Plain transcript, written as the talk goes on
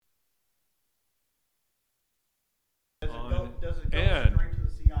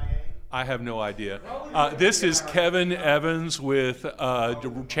I have no idea. This is Kevin Evans with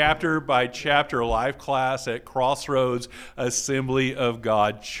chapter by chapter life class at Crossroads Assembly of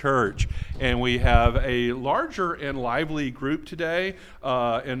God Church. And we have a larger and lively group today.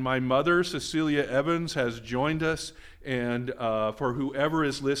 And my mother, Cecilia Evans, has joined us. And for whoever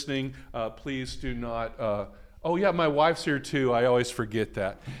is listening, please do not... oh yeah, my wife's here too. I always forget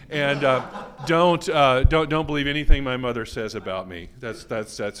that. And don't believe anything my mother says about me. That's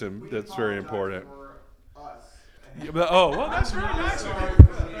very important. Yeah, oh well, that's very nice of you.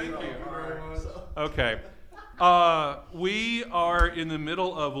 Thank you. Okay. We are in the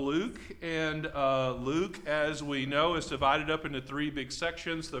middle of Luke, and Luke, as we know, is divided up into three big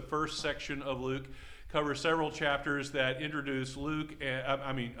sections. The first section of Luke covers several chapters that introduce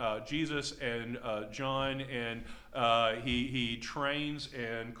Jesus and John, and he trains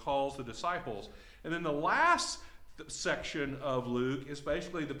and calls the disciples. And then the last section of Luke is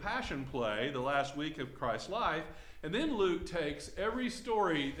basically the Passion Play, the last week of Christ's life. And then Luke takes every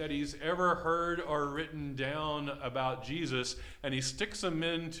story that he's ever heard or written down about Jesus, and he sticks them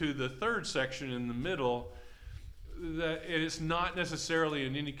into the third section in the middle. That it's not necessarily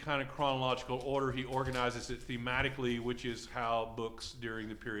in any kind of chronological order. He organizes it thematically, which is how books during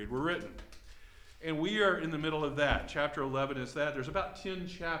the period were written. And we are in the middle of that. Chapter 11 is that. There's about 10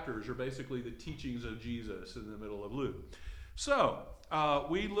 chapters, or basically the teachings of Jesus in the middle of Luke. So,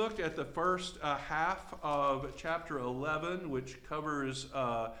 we looked at the first half of chapter 11, which covers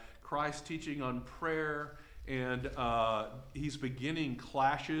Christ's teaching on prayer, and he's beginning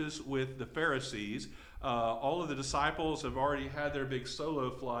clashes with the Pharisees. All of the disciples have already had their big solo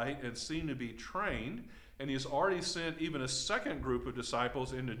flight and seem to be trained, and he's already sent even a second group of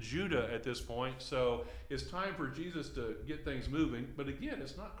disciples into Judah at this point, so it's time for Jesus to get things moving. But again,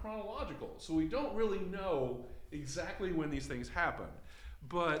 it's not chronological, so we don't really know exactly when these things happen.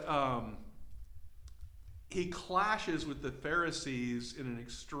 But he clashes with the Pharisees in an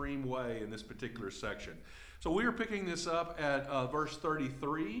extreme way in this particular section. So we are picking this up at verse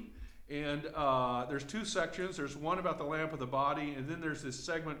 33. And there's two sections. There's one about the lamp of the body, and then there's this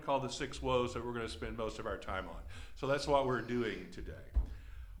segment called the six woes that we're going to spend most of our time on. So that's what we're doing today.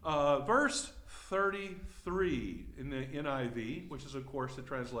 Verse 33 in the NIV, which is, of course, the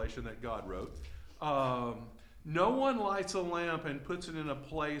translation that God wrote. No one lights a lamp and puts it in a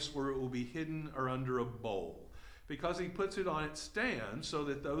place where it will be hidden or under a bowl, because he puts it on its stand so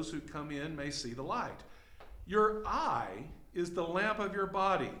that those who come in may see the light. Your eye is the lamp of your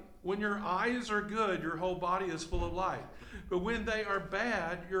body. When your eyes are good, your whole body is full of light. But when they are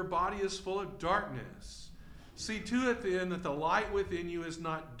bad, your body is full of darkness. See to it then that the light within you is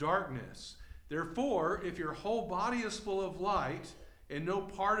not darkness. Therefore, if your whole body is full of light and no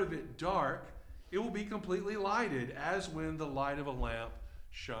part of it dark, it will be completely lighted, as when the light of a lamp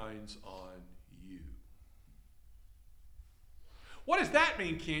shines on you. What does that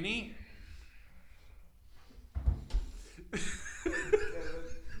mean, Kenny?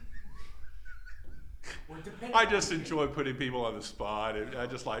 I just enjoy putting people on the spot. And I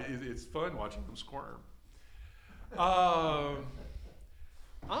just like it's fun watching them squirm. I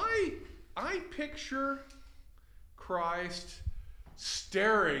picture Christ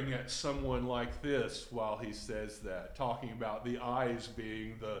staring at someone like this while he says that, talking about the eyes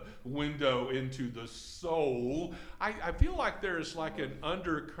being the window into the soul. I feel like there's like an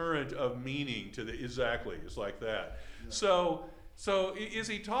undercurrent of meaning to exactly, it's like that. Yeah. So is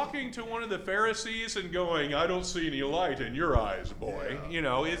he talking to one of the Pharisees and going, I don't see any light in your eyes, boy? Yeah. You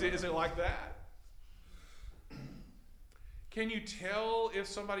know, is it like that? Can you tell if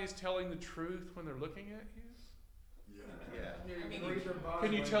somebody's telling the truth when they're looking at you? Yeah.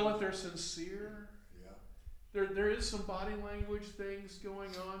 Can you tell if they're sincere? Yeah. There is some body language things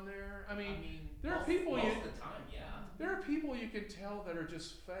going on there. I mean there are people most of the time, yeah. There are people you can tell that are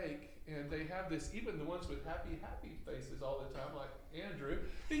just fake. And they have this, even the ones with happy faces all the time, like Andrew.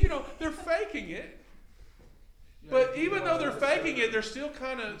 You know, they're faking it. Yeah, but even though they're faking it, they're still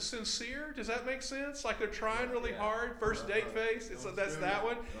kind of sincere. Does that make sense? Like they're trying really hard. First date face. That's that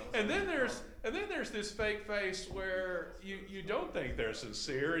one. And then there's this fake face where you don't think they're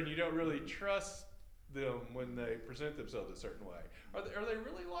sincere and you don't really trust them when they present themselves a certain way. Are they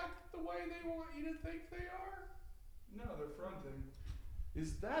really like the way they want you to think they are? No, they're fronting.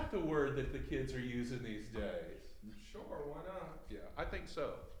 Is that the word that the kids are using these days? Sure, why not? Yeah, I think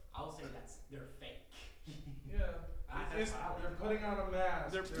so. I'll say they're fake. Yeah. They're putting on a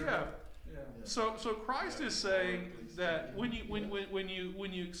mask. Yeah. So Christ is saying that when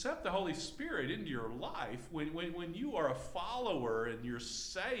you accept the Holy Spirit into your life, when you are a follower and you're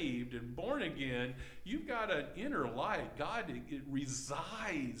saved and born again, you've got an inner light. God it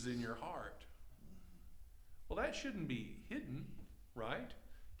resides in your heart. Well, that shouldn't be hidden, right?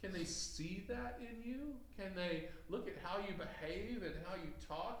 Can they see that in you? Can they look at how you behave and how you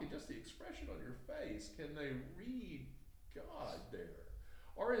talk and just the expression on your face? Can they read God there?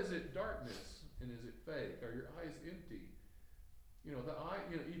 Or is it darkness and is it fake? Are your eyes empty? You know, the eye,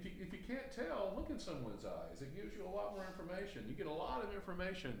 you know, if you can't tell, look in someone's eyes. It gives you a lot more information. You get a lot of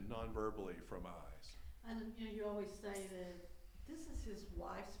information non-verbally from eyes. And you always say that this is his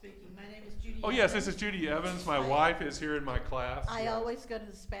wife speaking. My name is Judy. Oh yes, this is Judy Evans. My wife is here in my class. I always go to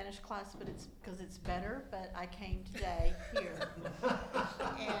the Spanish class, but it's because it's better. But I came today here,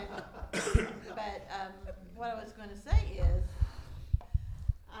 what I was going to say is,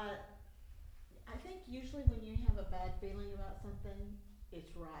 I think usually when you have a bad feeling about something,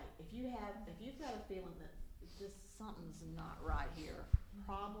 it's right. If you've got a feeling that just something's not right here,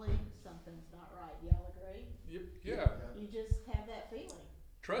 probably something's not right. Y'all agree? Yep. Yeah. You just have that feeling.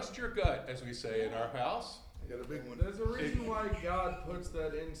 Trust your gut, as we say in our house. I got a big one. There's a reason why God puts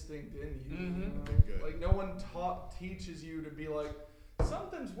that instinct in you. Mhm. Good. Like no one teaches you to be like,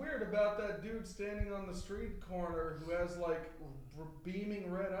 something's weird about that dude standing on the street corner who has like beaming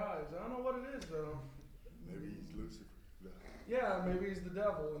red eyes. I don't know what it is though. Maybe he's Lucifer. Yeah, maybe he's the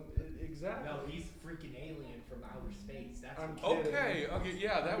devil. Exactly. No, he's a freaking alien from outer space. That's I'm what kidding. Okay,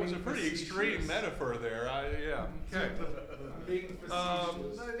 yeah, that was a pretty extreme metaphor there. Okay. I'm being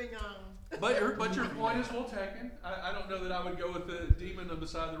facetious. Moving on. But your point is well taken. I don't know that I would go with the demon on the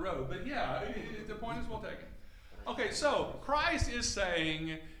side of the road, but yeah, the point is well taken. Okay, so Christ is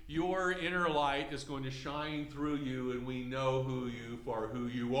saying your inner light is going to shine through you, and we know who you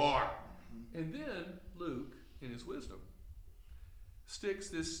are. And then Luke, in his wisdom, sticks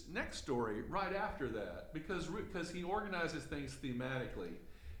this next story right after that because he organizes things thematically.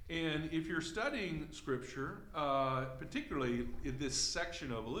 And if you're studying Scripture, particularly in this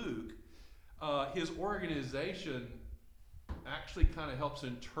section of Luke, his organization actually kind of helps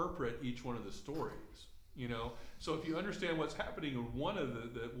interpret each one of the stories. You know, so if you understand what's happening in one of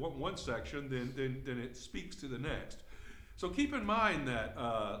one section, then it speaks to the next. So keep in mind that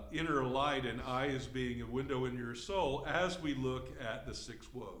inner light and eyes being a window into your soul as we look at the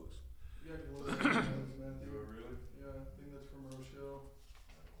 6 woes. You have to look at those, Matthew. Really? Yeah, I think that's from Rochelle.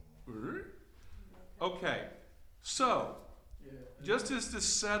 Okay, so Yeah. just as to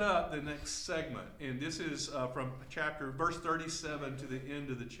set up the next segment, and this is from verse 37 to the end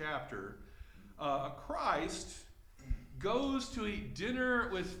of the chapter, Christ goes to eat dinner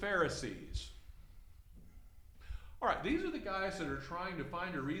with Pharisees. All right, these are the guys that are trying to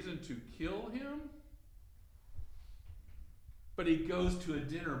find a reason to kill him, but he goes to a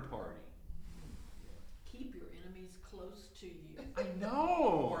dinner party. Keep your enemies close to you. I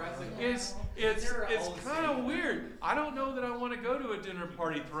know. Or as It's They're all kind of saying- weird. I don't know that I want to go to a dinner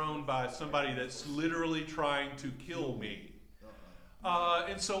party thrown by somebody that's literally trying to kill me.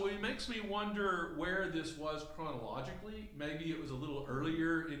 And so it makes me wonder where this was chronologically. Maybe it was a little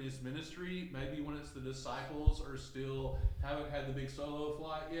earlier in his ministry. Maybe when it's the disciples are still haven't had the big solo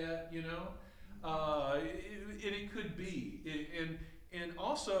flight yet. You know, it could be. And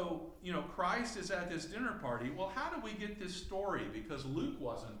also, you know, Christ is at this dinner party. Well, how do we get this story? Because Luke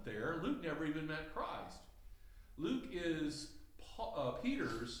wasn't there. Luke never even met Christ. Luke is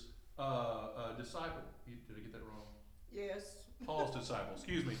Peter's disciple. Did I get that wrong? Yes. Paul's disciple.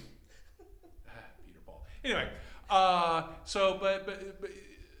 Excuse me. Peter, Paul. Anyway, so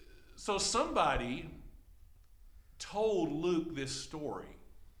somebody told Luke this story.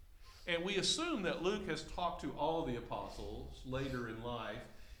 And we assume that Luke has talked to all the apostles later in life,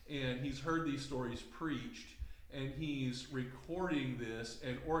 and he's heard these stories preached, and he's recording this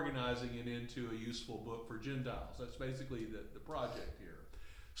and organizing it into a useful book for Gentiles. That's basically the project here.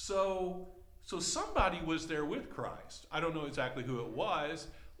 So somebody was there with Christ. I don't know exactly who it was.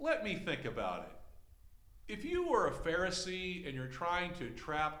 Let me think about it. If you were a Pharisee and you're trying to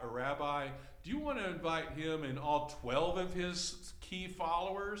trap a rabbi, do you want to invite him and all 12 of his key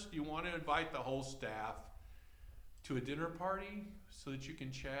followers? Do you want to invite the whole staff to a dinner party so that you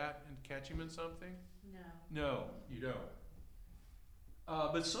can chat and catch him in something? No. No, you don't.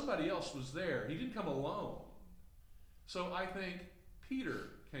 But somebody else was there. He didn't come alone. So I think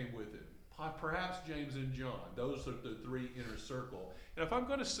Peter came with him. Perhaps James and John. Those are the 3 inner circle. And if I'm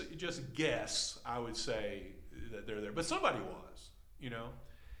going to just guess, I would say that they're there. But somebody was, you know.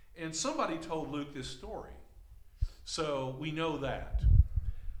 And somebody told Luke this story. So we know that.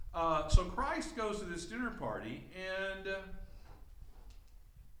 So Christ goes to this dinner party, and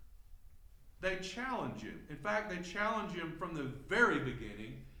they challenge him. In fact, they challenge him from the very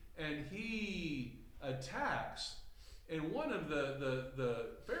beginning, and he attacks. And one of the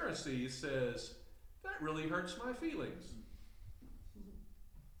Pharisees says, "That really hurts my feelings."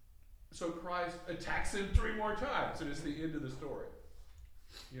 So Christ attacks him 3 more times, and it's the end of the story.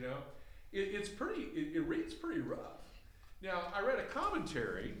 You know, it reads pretty rough. Now, I read a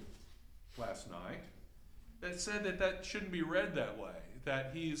commentary last night that said that shouldn't be read that way,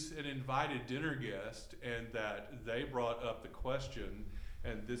 that he's an invited dinner guest and that they brought up the question,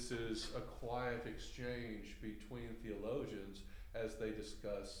 and this is a quiet exchange between theologians as they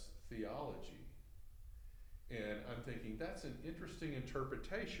discuss theology. And I'm thinking, that's an interesting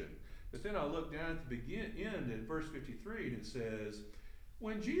interpretation. But then I look down at the end in verse 53, and it says,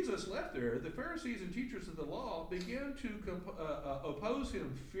 when Jesus left there, the Pharisees and teachers of the law began to oppose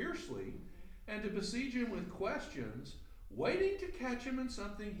him fiercely and to besiege him with questions, waiting to catch him in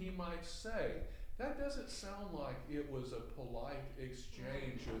something he might say. That doesn't sound like it was a polite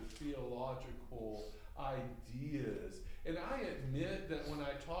exchange of theological ideas. And I admit that when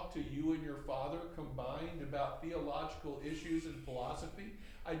I talk to you and your father combined about theological issues and philosophy,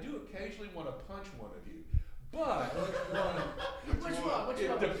 I do occasionally want to punch one of you. But Which one?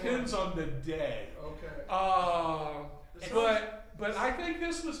 it depends on the day. Okay. But I think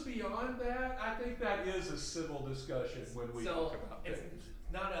this was beyond that. I think that is a civil discussion when we talk about it's things.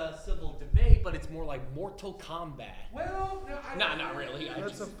 not a civil debate, but it's more like Mortal Kombat. Well, no, Not really.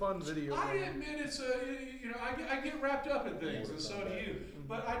 That's a fun video. I game. admit it's I get wrapped up in things, and so do you.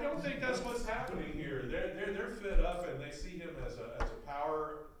 But I don't think that's what's happening here. They're fed up, and they see him as a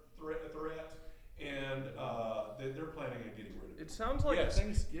power threat, and they're planning on getting rid of him. It sounds like Yes.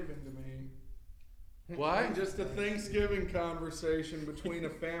 Thanksgiving to me. What? Just a Thanksgiving conversation between a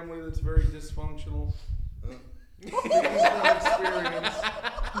family that's very dysfunctional. Experience.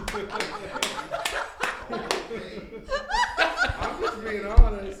 I'm just being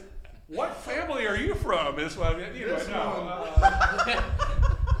honest. What family are you from? Is what This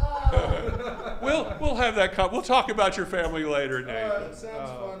We'll have that. We'll talk about your family later, Nathan.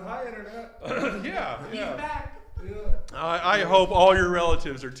 Sounds fun. Hi, internet. Yeah. He's back. Yeah. I hope all your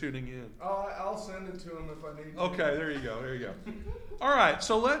relatives are tuning in. I'll send it to him if I need to. Okay, there you go. All right,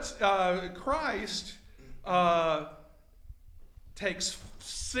 so let's. Christ takes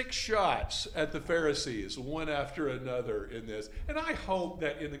 6 shots at the Pharisees, one after another in this, and I hope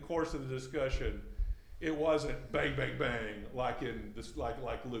that in the course of the discussion, it wasn't bang, bang, bang like in this, like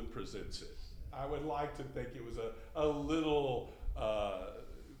Luke presents it. I would like to think it was a little,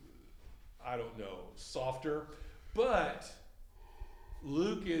 I don't know, softer, but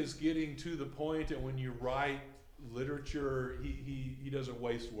Luke is getting to the point, and when you write literature, he doesn't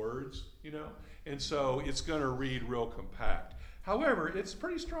waste words, you know, and so it's going to read real compact. However, it's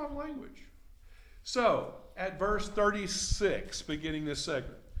pretty strong language. So, at verse 36, beginning this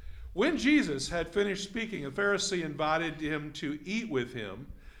segment, when Jesus had finished speaking, a Pharisee invited him to eat with him.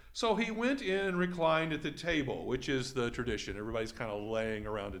 So he went in and reclined at the table, which is the tradition. Everybody's kind of laying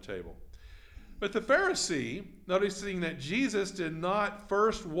around a table. But the Pharisee, noticing that Jesus did not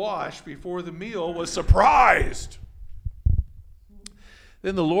first wash before the meal, was surprised.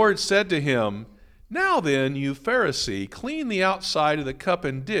 Then the Lord said to him, "Now then, you Pharisee, clean the outside of the cup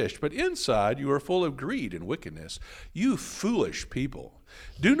and dish, but inside you are full of greed and wickedness. You foolish people.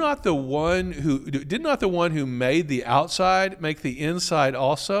 Did not the one who made the outside make the inside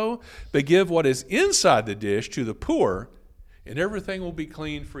also? But give what is inside the dish to the poor, and everything will be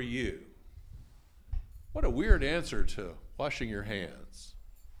clean for you." What a weird answer to washing your hands.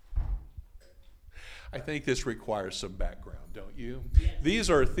 I think this requires some background, don't you? Yes. These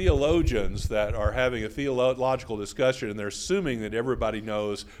are theologians that are having a theological discussion, and they're assuming that everybody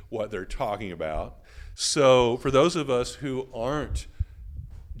knows what they're talking about. So for those of us who aren't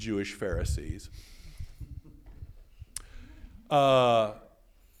Jewish Pharisees,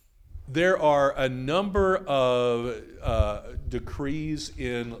 there are a number of decrees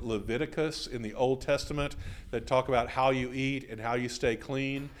in Leviticus in the Old Testament that talk about how you eat and how you stay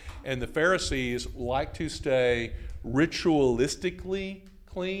clean. And the Pharisees like to stay ritualistically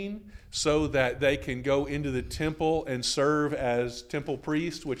clean so that they can go into the temple and serve as temple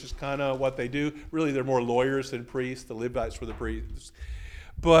priests, which is kind of what they do. Really, they're more lawyers than priests. The Levites were the priests.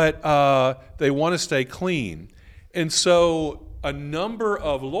 But they want to stay clean. And so a number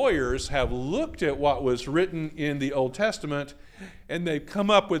of lawyers have looked at what was written in the Old Testament, and they've come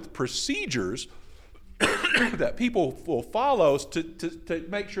up with procedures that people will follow to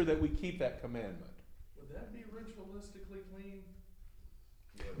make sure that we keep that commandment. Would that be ritualistically clean?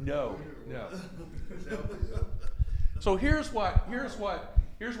 No. So here's what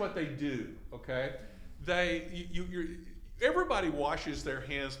they do. Okay, everybody washes their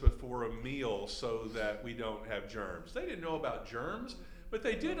hands before a meal so that we don't have germs. They didn't know about germs, but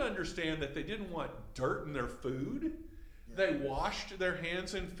they did understand that they didn't want dirt in their food. They washed their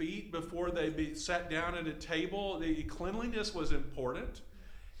hands and feet before they sat down at a table. The cleanliness was important.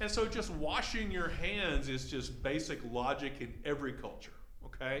 And so just washing your hands is just basic logic in every culture,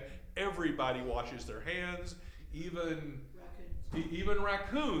 okay? Everybody washes their hands, even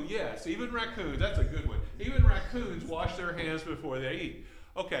raccoons, yes, even raccoons, that's a good one. Even raccoons wash their hands before they eat.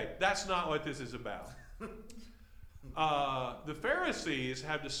 Okay, that's not what this is about. The Pharisees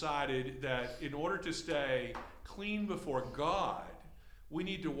have decided that in order to stay clean before God, we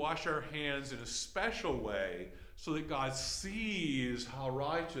need to wash our hands in a special way so that God sees how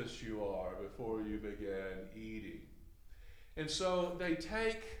righteous you are before you begin eating. And so they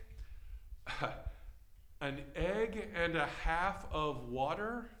take an egg and a half of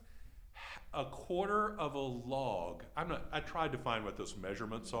water, a quarter of a log. I tried to find what those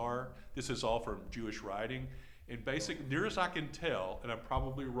measurements are. This is all from Jewish writing. And near as I can tell, and I'm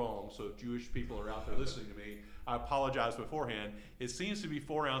probably wrong, so if Jewish people are out there listening to me, I apologize beforehand. It seems to be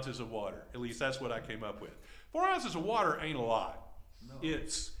 4 ounces of water. At least that's what I came up with. 4 ounces of water ain't a lot. No.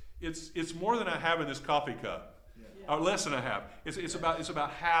 It's more than I have in this coffee cup, or less than I have. It's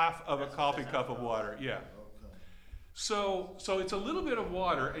about half of a coffee cup of water. Yeah. Okay. So it's a little bit of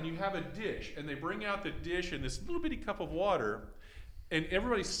water, and you have a dish, and they bring out the dish in this little bitty cup of water, and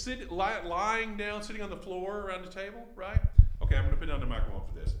everybody's lying down, sitting on the floor around the table, right? Okay, I'm going to put down the microphone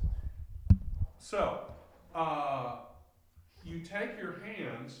for this. So you take your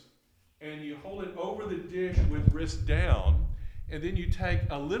hands and you hold it over the dish with wrist down, and then you take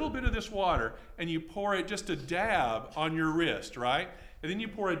a little bit of this water and you pour it just a dab on your wrist, right? And then you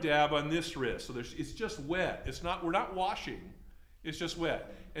pour a dab on this wrist. So it's just wet. We're not washing. It's just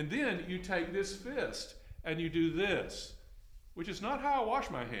wet. And then you take this fist and you do this, which is not how I wash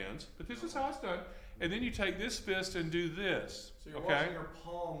my hands, but this is how it's done. And then you take this fist and do this. So you're washing your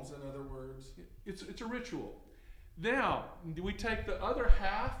palms, in other words. It's a ritual. Now, we take the other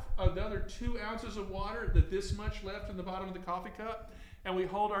half of the other 2 ounces of water, this much left in the bottom of the coffee cup, and we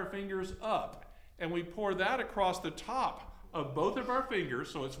hold our fingers up. And we pour that across the top of both of our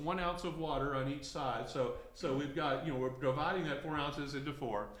fingers, so it's 1 ounce of water on each side. So we've got, we're dividing that 4 ounces into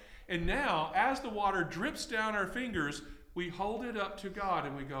 4. And now, as the water drips down our fingers, we hold it up to God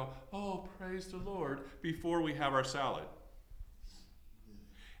and we go, oh, praise the Lord, before we have our salad.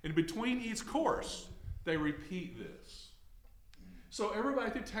 And between each course, they repeat this. So everybody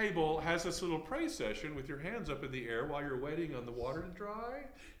at the table has this little praise session with your hands up in the air while you're waiting on the water to dry,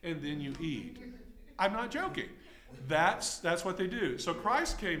 and then you eat. I'm not joking. That's what they do. So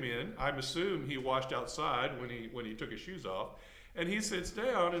Christ came in. I assume he washed outside when he took his shoes off. And he sits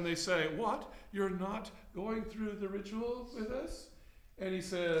down and they say, what? You're not going through the ritual with us? And he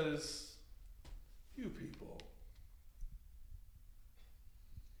says, you people.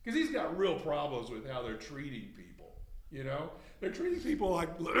 Because he's got real problems with how they're treating people, They're treating people like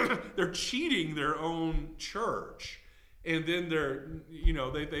they're cheating their own church. And then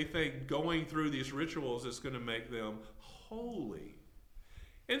they think going through these rituals is going to make them holy.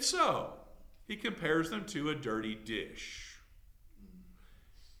 And so he compares them to a dirty dish.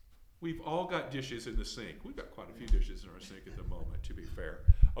 We've all got dishes in the sink. We've got quite a few dishes in our sink at the moment, to be fair.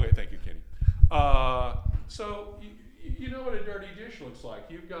 Okay, thank you, Kenny. So you know what a dirty dish looks like.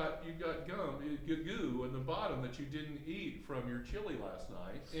 You've got goo in the bottom that you didn't eat from your chili last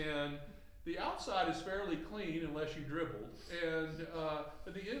night, and the outside is fairly clean unless you dribbled,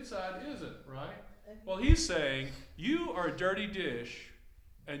 but the inside isn't, right? Well, he's saying you are a dirty dish,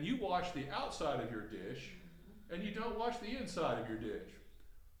 and you wash the outside of your dish, and you don't wash the inside of your dish.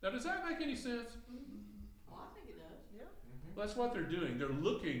 Now, does that make any sense? Oh, I think it does, yeah. Well, that's what they're doing. They're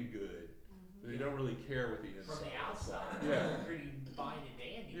looking good. They don't really care what the inside. From the outside, Yeah. they're pretty fine and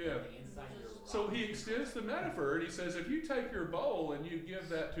dandy. Yeah. From the inside, you're So rotten. he extends the metaphor, and he says, if you take your bowl and you give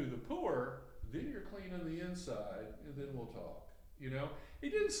that to the poor, then you're clean on the inside, and then we'll talk. He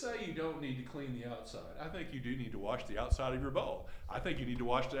didn't say you don't need to clean the outside. I think you do need to wash the outside of your bowl. I think you need to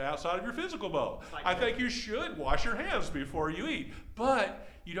wash the outside of your physical bowl. Like I think you should wash your hands before you eat. But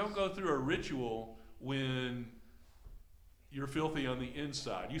you don't go through a ritual when you're filthy on the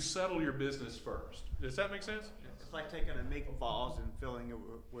inside. You settle your business first. Does that make sense? It's like taking a meat vase and filling it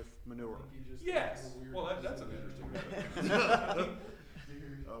with manure. Yes. Well, that's an interesting way.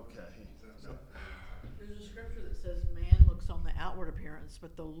 Okay. There's a scripture that says man looks on the outward appearance,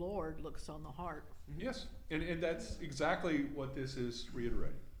 but the Lord looks on the heart. Yes, and that's exactly what this is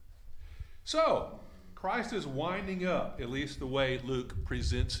reiterating. So, Christ is winding up, at least the way Luke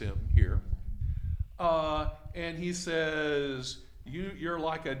presents him here. And he says, you're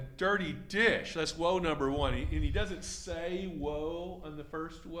like a dirty dish. That's woe number one. And he doesn't say woe on the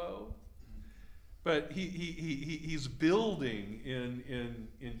first woe, but he's building in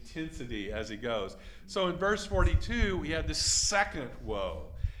intensity as he goes. So in verse 42, we have the second woe.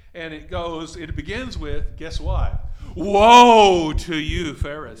 And it begins with, guess what? Woe to you,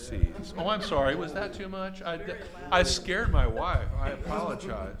 Pharisees. Oh, I'm sorry. Was that too much? I scared my wife. I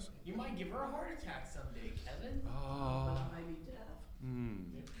apologize. You might give her a heart attack someday, Kevin. Oh, Maybe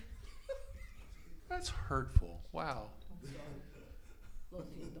death. that's hurtful. Wow. Look,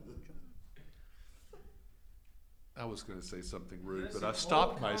 you don't jump. I was going to say something rude, This but I whole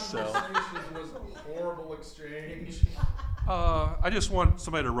stopped myself. conversation was a horrible exchange. I just want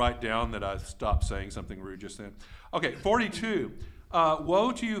somebody to write down that I stopped saying something rude just then. Okay, 42.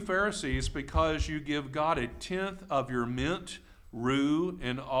 Woe to you, Pharisees, because you give God a tenth of your mint, rue,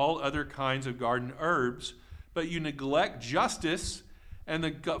 and all other kinds of garden herbs, but you neglect justice and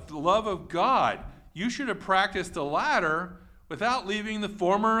the love of God. You should have practiced the latter without leaving the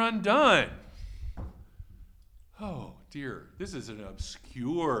former undone. Oh, dear. This is an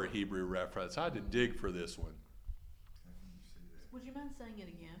obscure Hebrew reference. I had to dig for this one. Would you mind saying it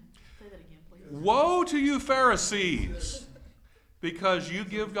again? Say that again, please. Woe to you, Pharisees, because you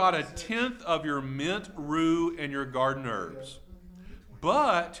give God a tenth of your mint, rue, and your garden herbs.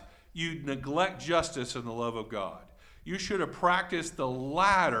 But you neglect justice and the love of God. You should have practiced the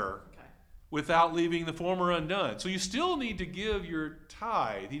latter without leaving the former undone. So you still need to give your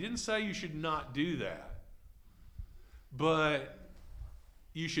tithe. He didn't say you should not do that. But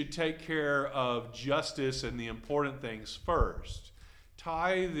you should take care of justice and the important things first.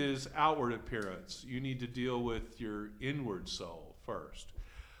 Tithe is outward appearance. You need to deal with your inward soul first.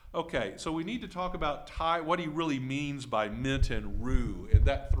 Okay, so we need to talk about tithe, what he really means by mint and rue, and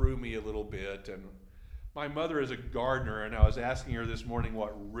that threw me a little bit. And my mother is a gardener, and I was asking her this morning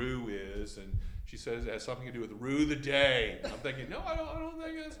what rue is, and she says it has something to do with rue the day. I'm thinking, no, I don't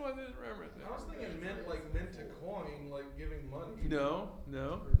think that's what it is. I was thinking mint to coin, like giving money. No.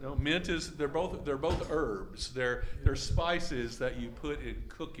 Mint is they're both herbs. They're spices that you put in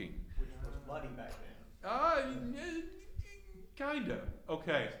cooking. Which was bloody back then. Kind of.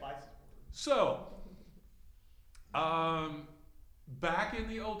 Okay. Spices. So, back in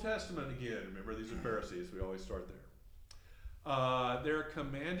the Old Testament again. Remember, these are Pharisees. We always start there. They're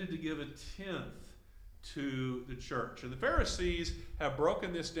commanded to give a tenth to the church. And the Pharisees have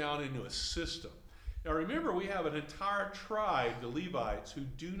broken this down into a system. Now remember, we have an entire tribe, the Levites, who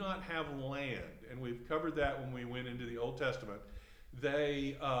do not have land. And we've covered that when we went into the Old Testament.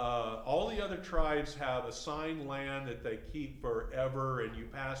 All the other tribes have assigned land that they keep forever, and you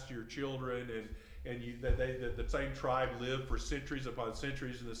pass to your children, and the same tribe lived for centuries upon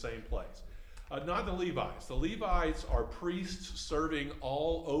centuries in the same place. Not the Levites. The Levites are priests serving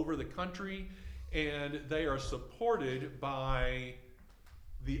all over the country, and they are supported by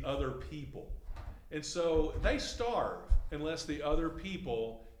the other people. And so they starve unless the other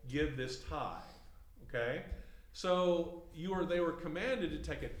people give this tithe. Okay? So they were commanded to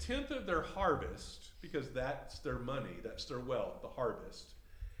take a tenth of their harvest, because that's their money, that's their wealth, the harvest.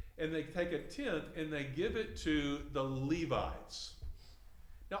 And they take a tenth and they give it to the Levites.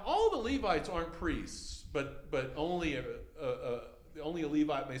 Now, all the Levites aren't priests, but only a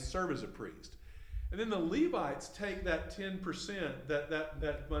Levite may serve as a priest. And then the Levites take that 10%,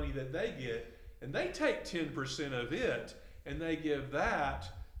 that money that they get, and they take 10% of it, and they give that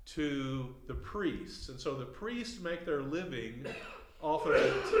to the priests. And so the priests make their living off of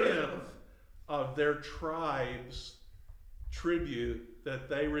a tenth of their tribe's tribute that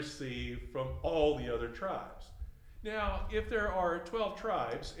they receive from all the other tribes. Now, if there are 12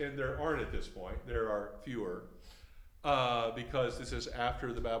 tribes, and there aren't at this point, there are fewer, because this is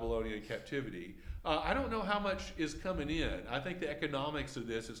after the Babylonian captivity, I don't know how much is coming in. I think the economics of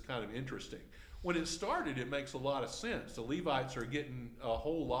this is kind of interesting. When it started, it makes a lot of sense. The Levites are getting a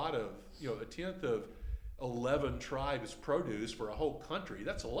whole lot of, a tenth of 11 tribes' produce for a whole country.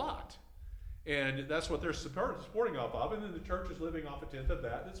 That's a lot. And that's what they're supporting off of. And then the church is living off a tenth of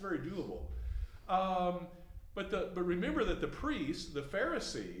that. That's very doable. But remember that the priests, the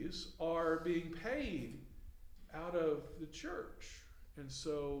Pharisees, are being paid out of the church. And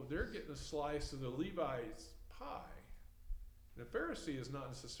so they're getting a slice of the Levites' pie. And the Pharisee is not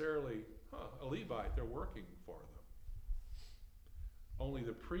necessarily a Levite. They're working for them. Only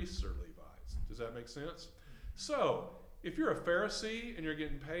the priests are Levites. Does that make sense? So, if you're a Pharisee and you're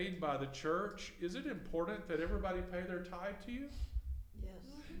getting paid by the church, is it important that everybody pay their tithe to you? Yes.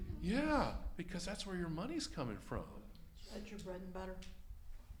 Yeah, because that's where your money's coming from. That's your bread and butter.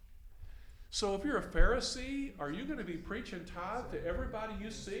 So if you're a Pharisee, are you going to be preaching tithe to everybody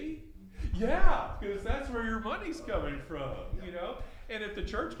you see? Yeah, because that's where your money's coming from, you know? And if the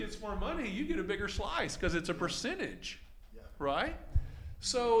church gets more money, you get a bigger slice because it's a percentage, right?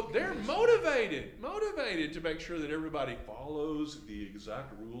 So they're motivated to make sure that everybody follows the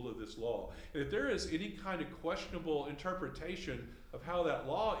exact rule of this law. And if there is any kind of questionable interpretation of how that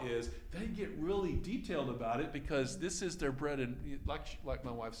law is, they get really detailed about it because this is their bread and, like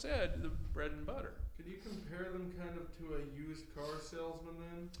my wife said, the bread and butter. Could you compare them kind of to a used car salesman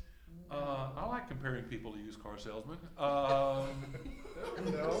then? I like comparing people to used car salesmen. No.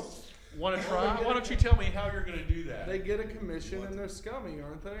 Want to try? Why don't you tell me how you're going to do that? They get a commission and they're scummy,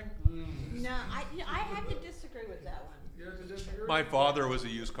 aren't they? No, I have to disagree with that one. You have to disagree? My father was a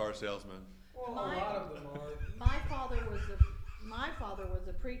used car salesman. Well, My- a lot of them are. My father was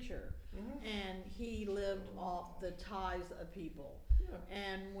a preacher, and he lived off the tithes of people. Yeah.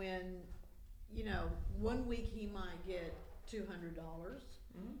 And when, you know, one week he might get $200,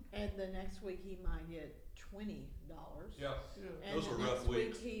 and the next week he might get $20. Yeah. And Those the were rough next week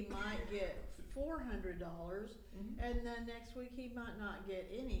weeks. he might get $400, and then next week he might not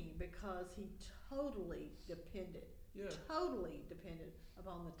get any because he totally depended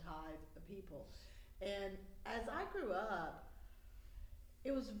upon the tithe of people. And as I grew up,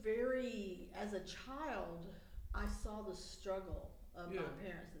 it was as a child, I saw the struggle of my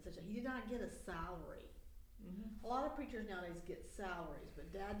parents. He did not get a salary. A lot of preachers nowadays get salaries,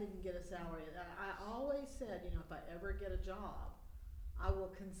 but Dad didn't get a salary. And I always said, you know, if I ever get a job, I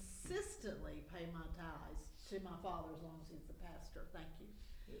will consistently pay my tithes to my father as long as he's the pastor. Thank you.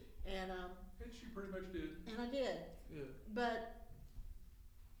 And She pretty much did. and I did. Yeah. But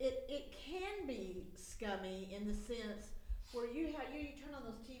it can be scummy in the sense where you turn on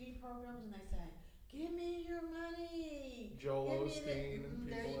those TV programs and they say, "Give me your money." Joel Give me the-" Osteen and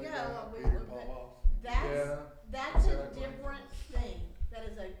There people you like go. that. Peter Popoff. That's exactly. a different thing. That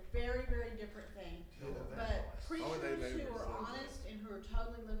is a very, very different thing. But preachers who are honest and who are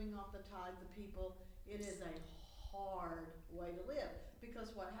totally living off the tithes of people, it is a hard way to live.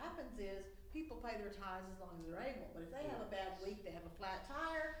 Because what happens is people pay their tithes as long as they're able. But if they have a bad week, they have a flat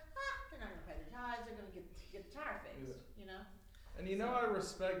tire, they're not going to pay their tithes. They're going to get the tire fixed. You know. And you know, I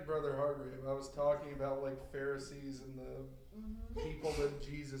respect Brother Hargrave. I was talking about like Pharisees and the people that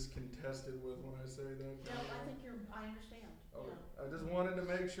Jesus contested with when I say that. No, I understand. Okay. Yeah. I just wanted to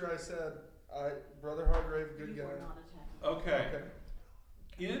make sure I said, Brother Hargrave, good You guy. were not attacking. Okay. Okay.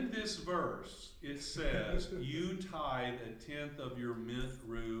 In this verse, it says, you tithe a tenth of your mint,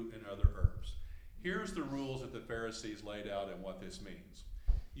 rue, and other herbs. Here's the rules that the Pharisees laid out and what this means.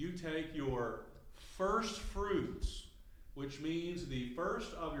 You take your first fruits, which means the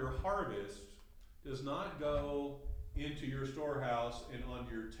first of your harvest does not go into your storehouse and on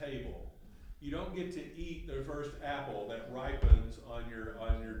your table. You don't get to eat the first apple that ripens on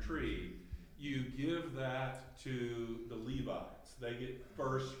your tree. You give that to the Levites. They get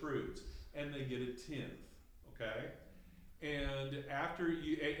first fruits, and they get a tenth. Okay, and after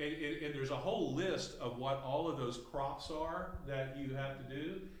you, and there's a whole list of what all of those crops are that you have to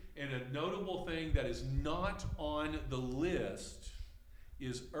do. And a notable thing that is not on the list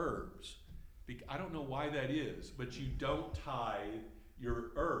is herbs. I don't know why that is, but you don't tithe your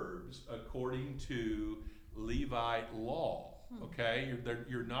herbs according to Levite law. Okay,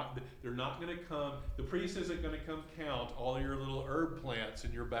 they're not going to come. The priest isn't going to come count all your little herb plants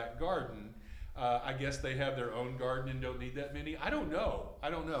in your back garden. I guess they have their own garden and don't need that many. I don't know.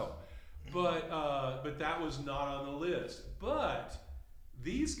 But that was not on the list. But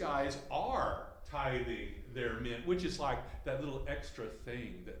these guys are tithing their mint, which is like that little extra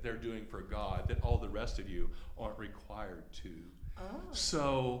thing that they're doing for God that all the rest of you aren't required to.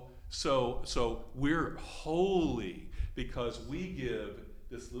 Oh. So we're holy because we give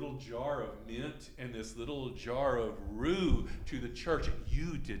this little jar of mint and this little jar of rue to the church.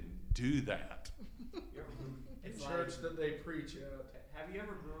 You didn't do that. It's Church like, that they preach at. have you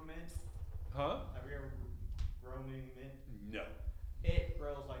ever grown mint? Huh? Have you ever grown any mint? No. It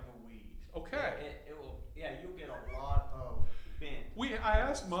grows like a weed. Okay. It will. Yeah, you'll get a lot of mint. I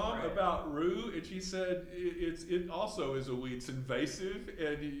asked Mom Right. about rue, and she said it also is a weed. It's invasive,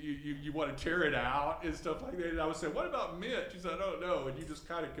 and you want to tear it out and stuff like that. And I was saying, what about mint? She said, I don't know, and you just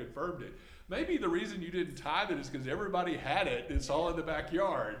kind of confirmed it. Maybe the reason you didn't tithe it is because everybody had it. It's all in the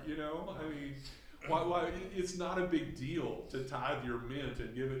backyard, you know. I mean, why? It's not a big deal to tithe your mint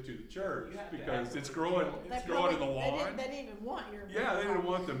and give it to the church You have to because have it's it. growing. It's growing in the They lawn. didn't even want your. Yeah, they didn't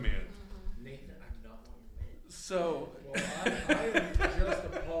want the mint. Nathan, I do not want your mint. So, Well, I am just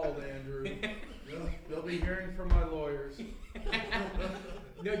appalled, Andrew. You'll be hearing from my lawyers.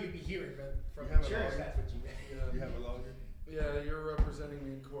 No, you'd be hearing from You have a insurance. lawyer? That's what you meant. Yeah. You have a lawyer? Yeah, you're representing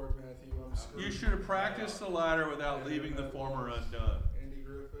me in court, Matthew. I'm screwed. you should have practiced the latter without leaving the former undone. Andy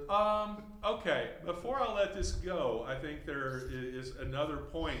Griffith. Okay, before I let this go, I think there is another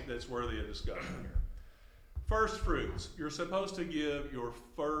point that's worthy of discussion here. First fruits. You're supposed to give your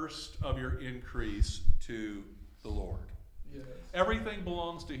first of your increase to the Lord. Yes. Everything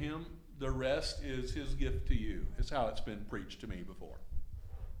belongs to Him. The rest is His gift to you. It's how it's been preached to me before.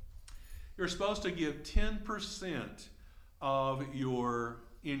 You're supposed to give 10% of your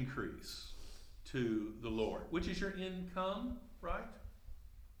increase to the Lord, which is your income, right?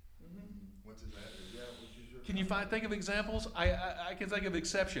 What's it matter? Yeah, which is your. Can you think of examples? I can think of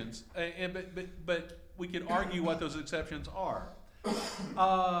exceptions, but we can argue what those exceptions are.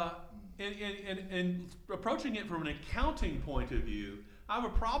 In approaching it from an accounting point of view, I have a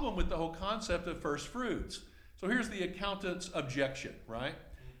problem with the whole concept of first fruits. So here's the accountant's objection, right?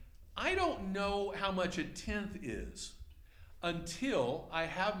 I don't know how much a tenth is until I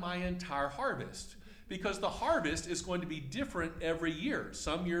have my entire harvest, because the harvest is going to be different every year.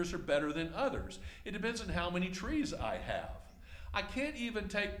 Some years are better than others. It depends on how many trees I have. I can't even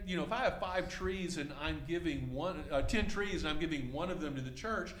take, if I have 5 trees and I'm giving 10 trees and I'm giving one of them to the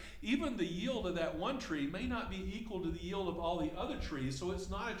church, even the yield of that one tree may not be equal to the yield of all the other trees, so it's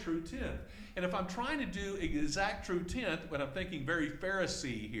not a true tenth. And if I'm trying to do an exact true tenth, when I'm thinking very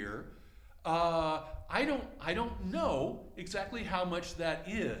Pharisee here, I don't know exactly how much that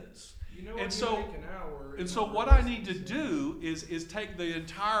is. You know what And you so, make an hour. and in so a what I real need to sense. do is take the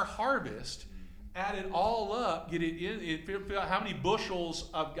entire harvest, add it all up, get it in, figure out how many bushels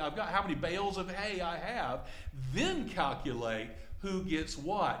I've got, how many bales of hay I have, then calculate who gets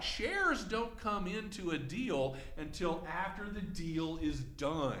what. Shares don't come into a deal until after the deal is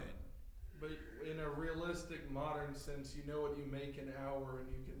done. But in a realistic, modern sense, you know what you make an hour, and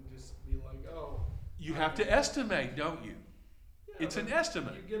you can just be like, oh. You have to estimate, don't you? Yeah, It's an but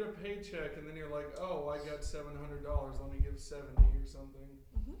estimate. You get a paycheck, and then you're like, oh, I got $700. Let me give 70 or something.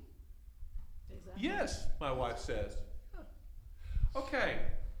 Exactly. Yes, my wife says. Okay,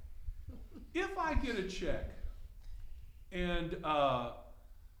 if I get a check and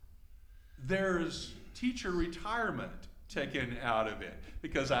there's teacher retirement taken out of it,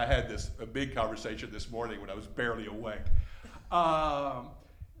 because I had a big conversation this morning when I was barely awake,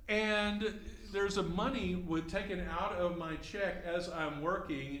 and there's a money taken out of my check as I'm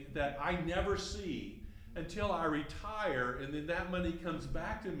working that I never see until I retire, and then that money comes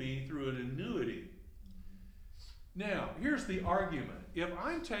back to me through an annuity. Now, here's the argument. If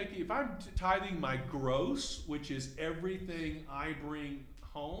I'm tithing my gross, which is everything I bring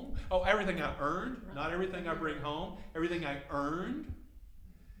home, everything I earned, not everything I bring home, everything I earned,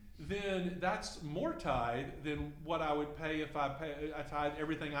 then that's more tithe than what I would pay if I tithe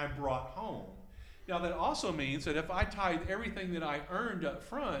everything I brought home. Now, that also means that if I tithe everything that I earned up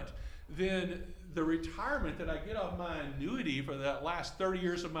front, then the retirement that I get off my annuity for that last 30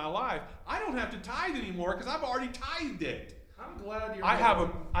 years of my life, I don't have to tithe anymore because I've already tithed it. I'm glad you're. I have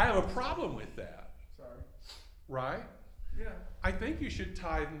a problem with that, Sorry. right? Yeah. I think you should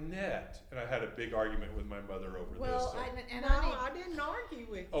tithe net. And I had a big argument with my mother over Well, this. So. I didn't argue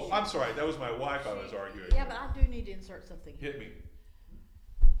with Oh, you. I'm sorry. That was my wife I was arguing Yeah, with. but I do need to insert something here. Hit me.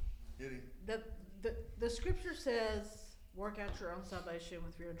 Hit him. The scripture says, work out your own salvation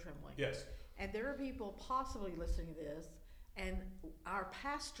with fear and trembling. Yes. And there are people possibly listening to this, and our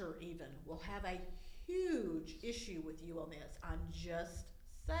pastor even will have a huge issue with you on this. I'm just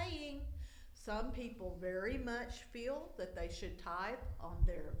saying. Some people very much feel that they should tithe on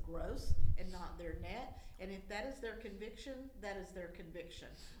their gross and not their net. And if that is their conviction, that is their conviction.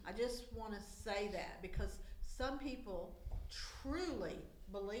 I just want to say that because some people truly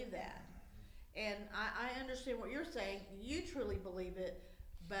believe that. And I understand what you're saying. You truly believe it,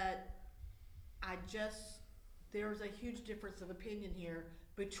 but there's a huge difference of opinion here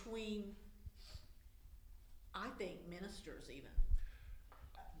between, I think, ministers even.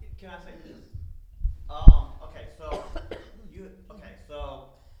 Can I say this? So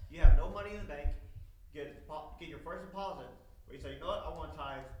you have no money in the bank. Get your first deposit, where you say, you know what, I want to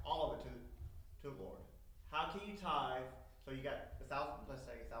tithe all of it to the Lord. How can you tithe? So you got let's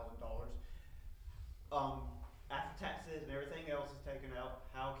say $1,000. After taxes and everything else is taken out,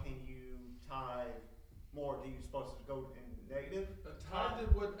 how can you tithe more? Do you supposed to go in negative? A tithe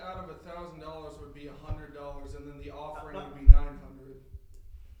that would out of $1,000 would be $100, and then the offering would be $900.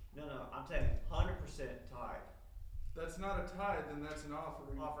 No, I'm saying 100% tithe. That's not a tithe, then that's an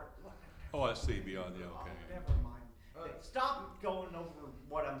offering. Oh, I see, beyond the okay. Never mind. Stop going over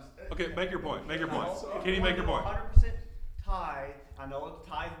what I'm. Okay, make your point, make your point. Also, Can you make your point? 100% tithe. I know what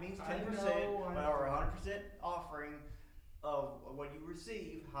tithe means, I 10%, know, I or know. 100% offering of what you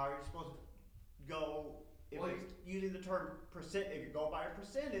receive. How you're supposed to go. If Well, it's using the term percent, if you go by a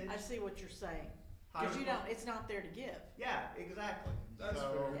percentage, I see what you're saying, how cause you're you don't, supposed- it's not there to give. Yeah, exactly. That's so,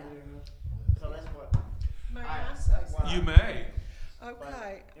 fair. yeah. Yeah. So that's what. May I- I say that's what something? You may.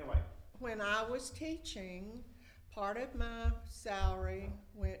 Okay, Anyway, when I was teaching, part of my salary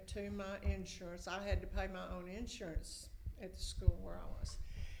went to my insurance. I had to pay my own insurance at the school where I was.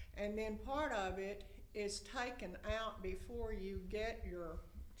 And then part of it is taken out before you get your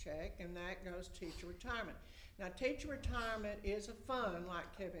check, and that goes to teacher retirement. Now, teacher retirement is a fund,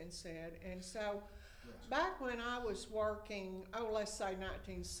 like Kevin said, and so back when I was working, let's say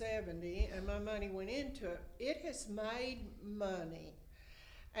 1970, and my money went into it, it has made money.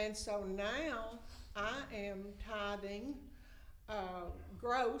 And so now I am tithing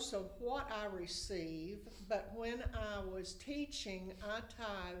gross of what I receive, but when I was teaching, I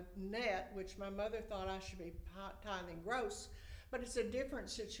tithed net, which my mother thought I should be tithing gross, but it's a different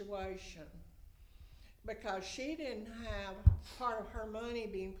situation. Because she didn't have part of her money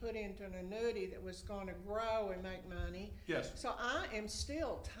being put into an annuity that was going to grow and make money. Yes. So I am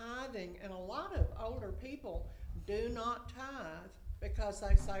still tithing, and a lot of older people do not tithe because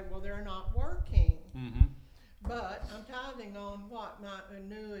they say, well, they're not working. Mm-hmm. But I'm tithing on what my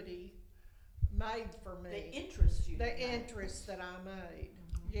annuity made for The me. interest you. The make. interest that I made,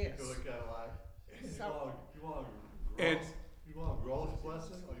 yes. You look at like, So- you want And- a gross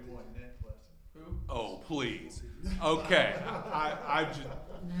blessing or you want a net blessing? Who? Oh, please. Okay. I just.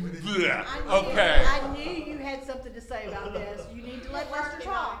 Bleh. I knew, Okay. I knew you had something to say about this. You need to let Lester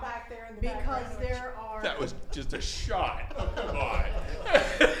talk, back there in the because background. there are. That was just a shot. Oh, come on.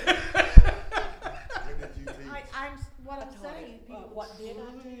 When did you teach? What I I'm taught saying, it. people What did I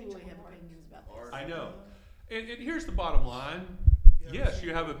teach? truly have opinions about this. Art. I know. And here's the bottom line. Yes,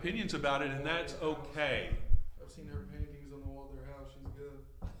 you have opinions about it, and that's okay. I've seen her paintings on the wall of their house. She's good.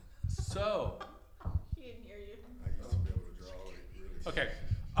 So, She didn't hear you. I used to be able to draw it really. okay.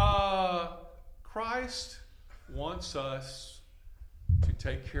 Christ wants us to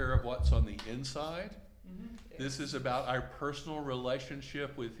take care of what's on the inside. This is about our personal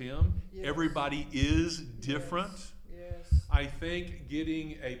relationship with Him. Yes. Everybody is different. Yes. I think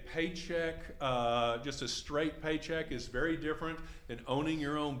getting a paycheck, just a straight paycheck, is very different than owning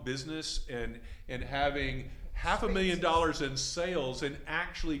your own business and having $500,000 in sales and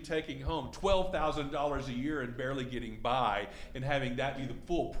actually taking home $12,000 a year and barely getting by, and having that be the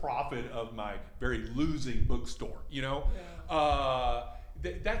full profit of my very losing bookstore. You know,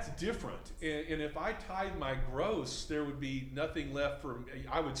 that's different. And if I tied my gross, there would be nothing left for.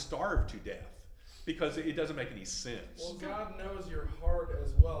 I would starve to death. Because it doesn't make any sense. Well, God knows your heart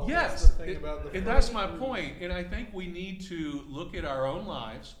as well. Yes, That's the thing about the and that's first my fruit. point. And I think we need to look at our own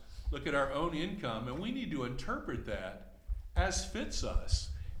lives, look at our own income, and we need to interpret that as fits us.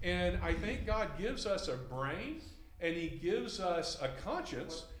 And I think God gives us a brain, and He gives us a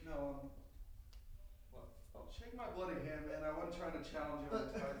conscience. No. Shake my bloody hand, man. I wasn't trying to challenge you on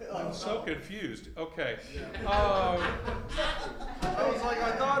the title. I'm so confused. Okay. I was like,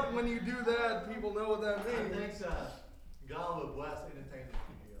 I thought when you do that, people know what that I means. think God will bless anything that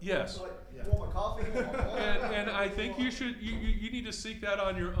you give. Yes. like, Yeah. you want my coffee? You want my water? And I think you should you need to seek that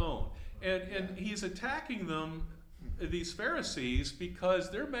on your own. And He's attacking them, these Pharisees,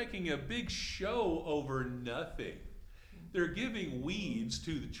 because they're making a big show over nothing. They're giving weeds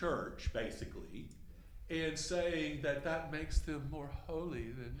to the church, basically, and saying that makes them more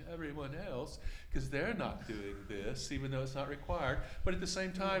holy than everyone else because they're not doing this, even though it's not required. But at the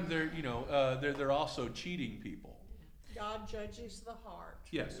same time, they're also cheating people. God judges the heart.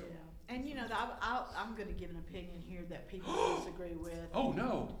 Yes. Yeah. And I'm going to give an opinion here that people disagree with. Oh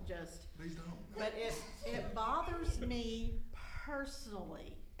no. Just, Please don't. but it bothers me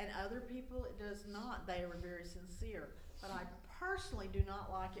personally, and other people it does not. They are very sincere. But I personally do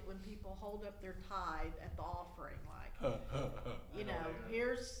not like it when people hold up their tithe at the offering, like,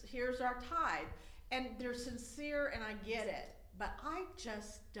 here's our tithe, and they're sincere, and I get it. But I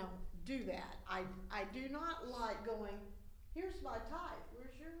just don't do that. I do not like going, here's my tithe,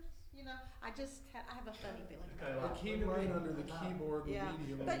 where's yours? I have a funny feeling about it. I keep mine under the keyboard. Yeah,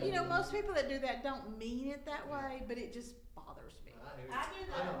 medium. but most people that do that don't mean it that way, but it just bothers me. I do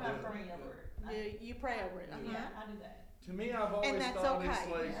that when I pray over it. You pray over it, Yeah, I do that. To me, I've always and that's thought okay.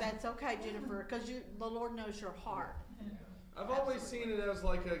 it's like That's okay, Jennifer, because the Lord knows your heart. I've always seen it as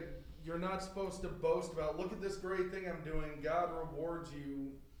like you're not supposed to boast about. Look at this great thing I'm doing. God rewards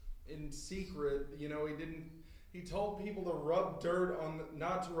you in secret. You know, he told people to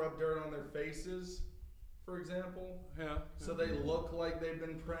not to rub dirt on their faces, for example. Yeah. So they look like they've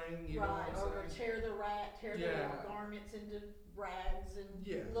been praying, you know Right, what or I'm saying? tear Yeah. their garments into rags and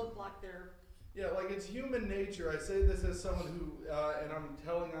Yeah. look like they're. Yeah, like it's human nature. I say this as someone who, and I'm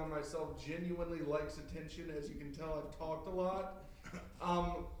telling on myself, genuinely likes attention. As you can tell, I've talked a lot.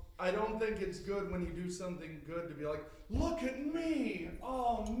 I don't think it's good when you do something good to be like, look at me,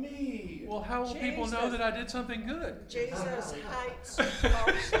 oh me. Well, how will people know Jesus. that I did something good? Jesus hates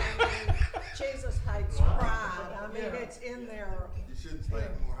boasting. Jesus hates pride. I mean, Yeah. it's in there You shouldn't think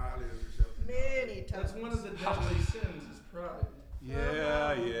more highly of yourself than God. many times. That's one of the deadly sins is pride.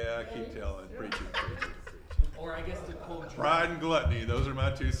 Yeah, keep telling, preaching. Or I guess to quote George, Pride and gluttony, those are my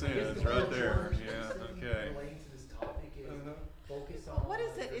two I guess sins to right quote there. George, Yeah, something okay. relating to this topic is focus on What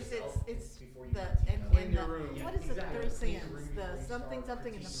is it? Is yourself it's before you the critique and, others. Clean and your the room. what is the Exactly. three Clean your sins? room The before you something start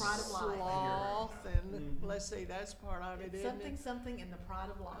something in the critiquing pride of life. Sloth and let's see, that's part of it, It's isn't something it? something in the pride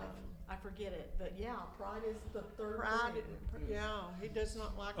of life. I forget it, but yeah, pride is the third Pride, thing. yeah, he does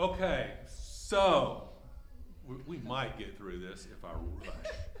not like. Okay, so we might get through this if I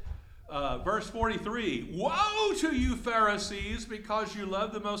rush. Verse 43, woe to you Pharisees, because you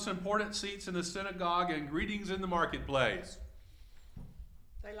love the most important seats in the synagogue and greetings in the marketplace.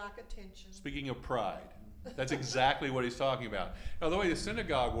 They like attention. Speaking of pride, that's exactly what he's talking about. Now, the way the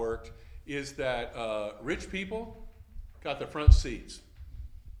synagogue worked is that rich people got the front seats.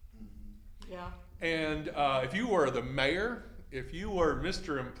 Yeah. And if you were the mayor, if you were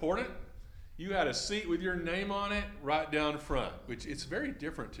Mr. Important, you had a seat with your name on it right down front, which it's very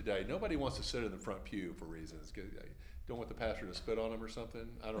different today. Nobody wants to sit in the front pew for reasons. Don't want the pastor to spit on them or something.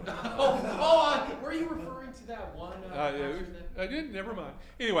 I don't know. Were you referring to that one? I didn't. Never mind.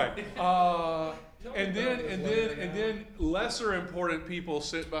 Anyway, and then lesser important people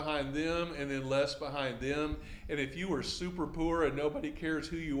sit behind them, and then less behind them. And if you were super poor and nobody cares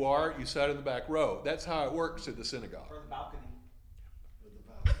who you are, you sat in the back row. That's how it works at the synagogue. For the balcony.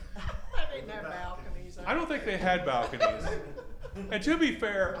 They didn't have balconies. I don't think they had balconies. And to be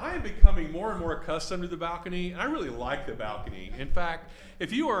fair, I am becoming more and more accustomed to the balcony, and I really like the balcony. In fact,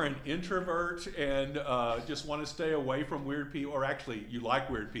 if you are an introvert and just want to stay away from weird people, or actually you like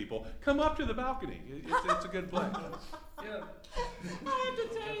weird people, come up to the balcony. It's a good place. Yeah. I have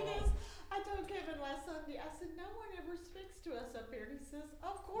to tell you this. I told Kevin last Sunday, I said, no one ever speaks to us up here. And he says,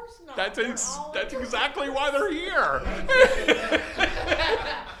 of course not. That's They're all that's introverts." exactly why they're here.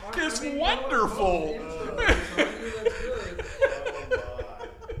 It's I mean, wonderful. no one calls introverts, so I knew that's good. Oh my.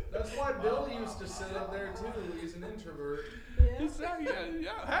 That's why Bill used to sit up there too. He's an introvert.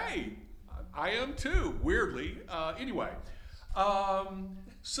 Yeah. Hey, I am too. Weirdly. Anyway,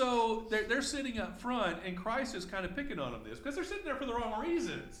 so they're sitting up front, and Christ is kind of picking on them this because they're sitting there for the wrong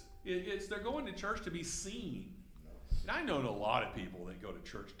reasons. They're going to church to be seen. And I know a lot of people that go to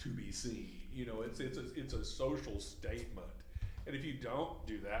church to be seen. You know, it's a social statement. And if you don't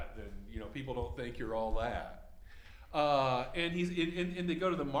do that, then people don't think you're all that. And they go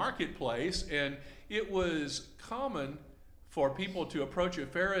to the marketplace, and it was common for people to approach a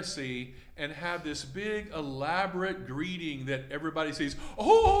Pharisee and have this big elaborate greeting that everybody sees.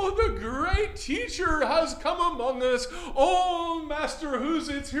 Oh, the great teacher has come among us. Oh, Master Who's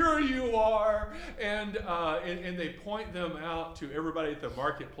here you are. And they point them out to everybody at the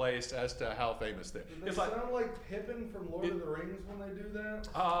marketplace as to how famous they are. Do they sound like Pippin from Lord of the Rings when they do that?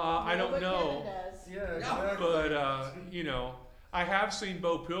 I don't But know. Kevin does. Yeah, exactly. But, I have seen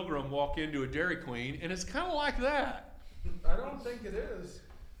Bo Pilgrim walk into a Dairy Queen, and it's kind of like that. I don't think it is.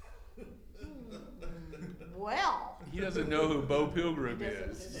 Well, He doesn't know who Bo Pilgrim He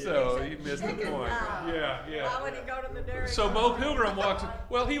is, doesn't. so he missed the Chicken point. pie. Yeah. Why would he go to the Dairy So Queen? Bo Pilgrim walks.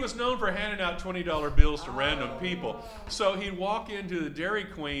 Well, he was known for handing out $20 bills to random people. So he'd walk into the Dairy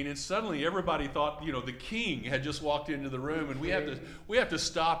Queen, and suddenly everybody thought, the king had just walked into the room, and we have to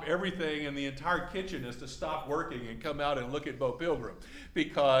stop everything, and the entire kitchen is to stop working and come out and look at Bo Pilgrim,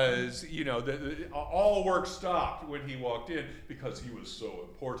 because all work stopped when he walked in because he was so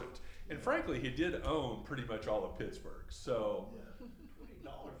important. And frankly, he did own pretty much all of Pittsburgh. So. $20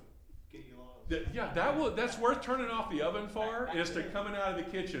 get you lost. That's worth turning off the oven for, is to coming out of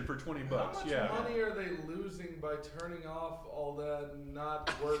the kitchen for $20. How much Yeah. money are they losing by turning off all that and not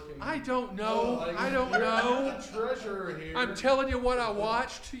working? I don't know. Like, I don't you're know. the treasurer here. I'm telling you what I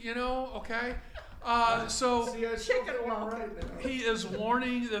watched, okay? So See, I Chicken still feel walking. right now. he is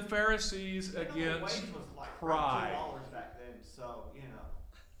warning the Pharisees Minimum against wage was like pride. $2 back then, so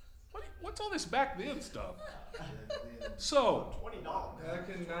What's all this back then stuff? Yeah, then- So, $20. Back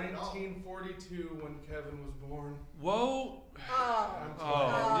in 1942 when Kevin was born. whoa. Oh,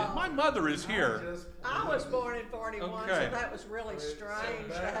 Oh, mother is here. I was born in 41, Okay. so that was really strange to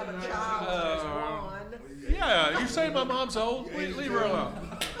back have in a the child nineties, who's one. Yeah, you say my mom's old. Leave her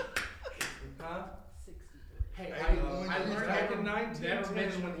alone. Huh? 63. Hey, Hey, I when learned back never, in 1910 never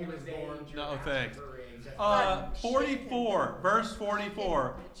mention when when he he was was born. age. No, thanks. 44, verse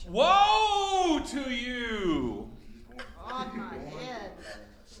 44. Woe to you! On my head.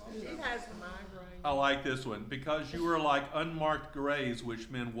 He has a migraine. I like this one. Because you are like unmarked graves which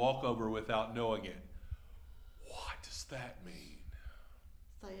men walk over without knowing it. What does that mean?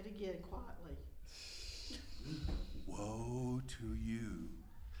 Say it again quietly. Woe to you,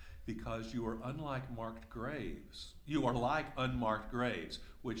 because you are unlike marked graves. You are like unmarked graves,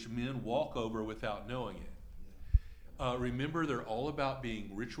 which men walk over without knowing it. Remember, they're all about being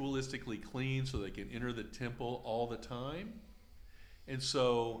ritualistically clean so they can enter the temple all the time. And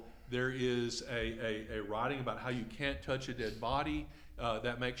so there is a writing about how you can't touch a dead body.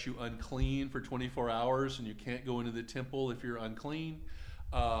 That makes you unclean for 24 hours, and you can't go into the temple if you're unclean.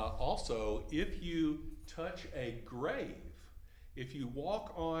 Also, if you touch a grave, if you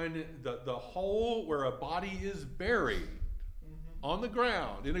walk on the hole where a body is buried on the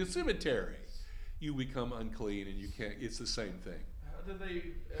ground in a cemetery, you become unclean and you can't. It's the same thing. How do they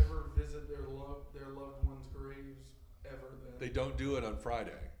ever visit their loved ones' graves ever then? They don't do it on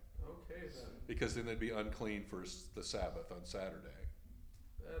Friday Okay then. because then they'd be unclean for the Sabbath on Saturday.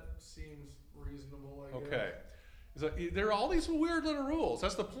 That seems reasonable, I guess. Okay. So there are all these weird little rules.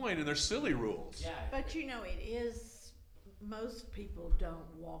 That's the point, and they're silly rules. Yeah. But you know, it is, most people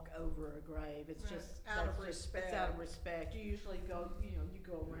don't walk over a grave. It's Right. just, Out of that's just- it's out of respect. You usually go, you know, you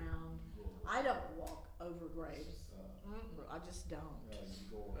go around. I don't walk over graves. I just don't.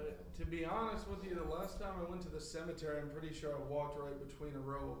 To be honest with you, the last time I went to the cemetery, I'm pretty sure I walked right between a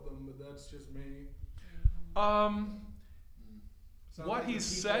row of them, but that's just me. Sounds What like the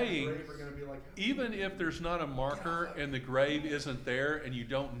he's people at the saying, grave are gonna be like, even if there's not a marker and the grave isn't there and you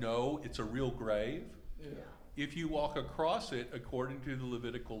don't know it's a real grave, yeah. if you walk across it according to the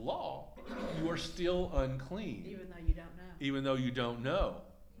Levitical law, you are still unclean, Even though you don't know. even though you don't know.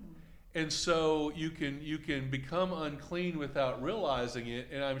 And so you can become unclean without realizing it.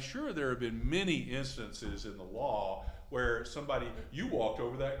 And I'm sure there have been many instances in the law where you walked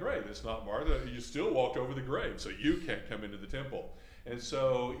over that grave. It's not Martha. You still walked over the grave, so you can't come into the temple. And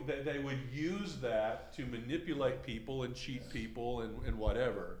so they would use that to manipulate people and cheat people and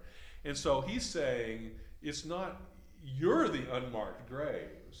whatever. And so he's saying it's not, you're the unmarked graves.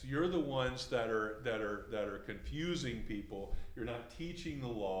 You're the ones that are confusing people. You're not teaching the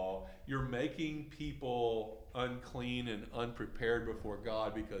law. You're making people unclean and unprepared before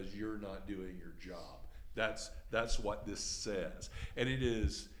God because you're not doing your job. That's what this says. And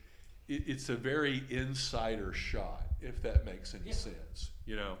it's a very insider shot, if that makes any sense,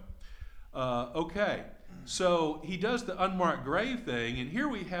 you know. Okay, so he does the unmarked grave thing, and here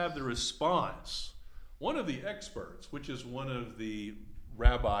we have the response. One of the experts, which is one of the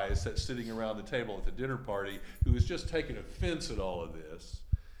rabbis that's sitting around the table at the dinner party, who is just taking offense at all of this,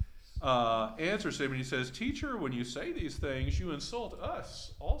 answers him and he says, "Teacher, when you say these things, you insult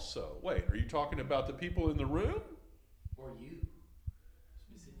us also." Wait, are you talking about the people in the room? Or you.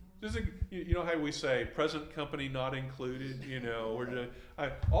 You know how we say present company not included? You know,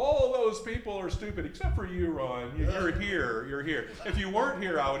 all those people are stupid except for you, Ron. You're here. You're here. If you weren't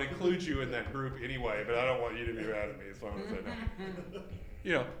here, I would include you in that group anyway. But I don't want you to be mad at me as long as I know.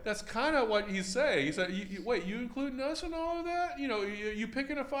 You know, that's kind of what he's saying. He said, "Wait, you including us in all of that? You know, you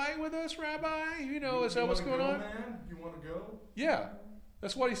picking a fight with us, Rabbi? You know, is that what's going on?" Man? You want to go? Yeah,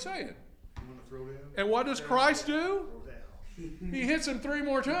 that's what he's saying. You want to throw down? And what does Christ do? Throw down. He hits him 3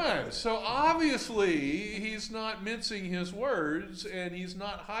 more times. So obviously he's not mincing his words, and he's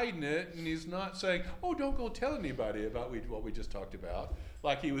not hiding it, and he's not saying, "Oh, don't go tell anybody about what we just talked about,"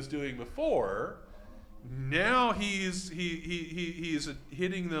 like he was doing before. Now he's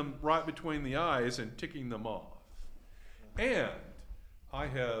hitting them right between the eyes and ticking them off. And I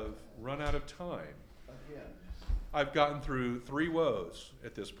have run out of time. Again. I've gotten through 3 woes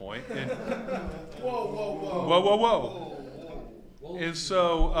at this point. And Whoa. whoa. And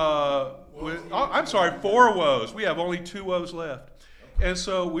so, I'm sorry, 4 woes. We have only 2 woes left. And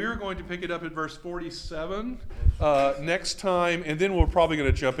so we're going to pick it up at verse 47 next time, and then we're probably going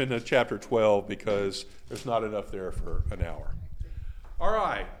to jump into chapter 12 because there's not enough there for an hour. All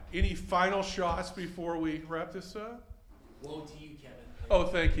right, any final shots before we wrap this up? Woe to you, Kevin. Oh,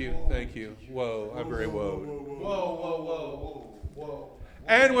 thank you. Whoa, I'm very woed. Whoa.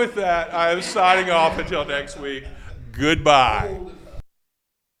 And with that, I'm signing off until next week. Goodbye.